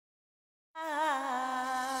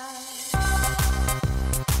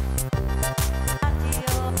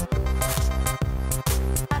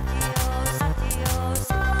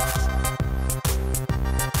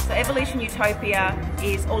Utopia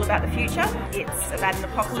is all about the future. It's about an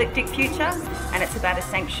apocalyptic future, and it's about a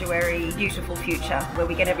sanctuary, beautiful future where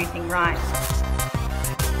we get everything right.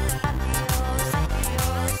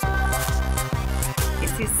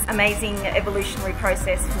 It's this amazing evolutionary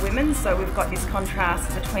process for women, so we've got this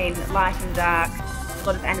contrast between light and dark, a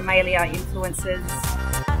lot of animalia influences.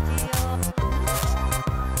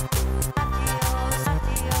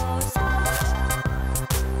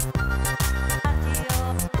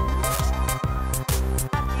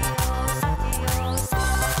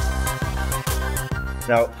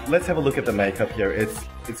 Now, let's have a look at the makeup here.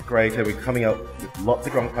 It's great, and we're coming out with lots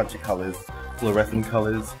of ground punchy colours, fluorescent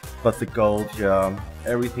colours, but the gold here,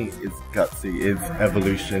 everything is gutsy. It's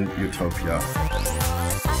evolution, utopia.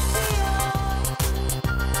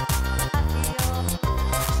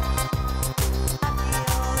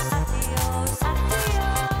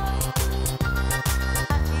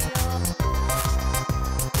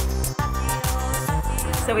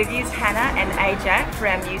 So we've used Hannah and Ajax for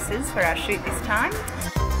our muses for our shoot this time.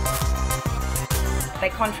 They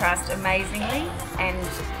contrast amazingly, and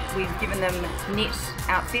we've given them knit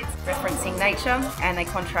outfits referencing nature, and they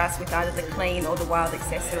contrast with either the clean or the wild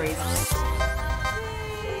accessories.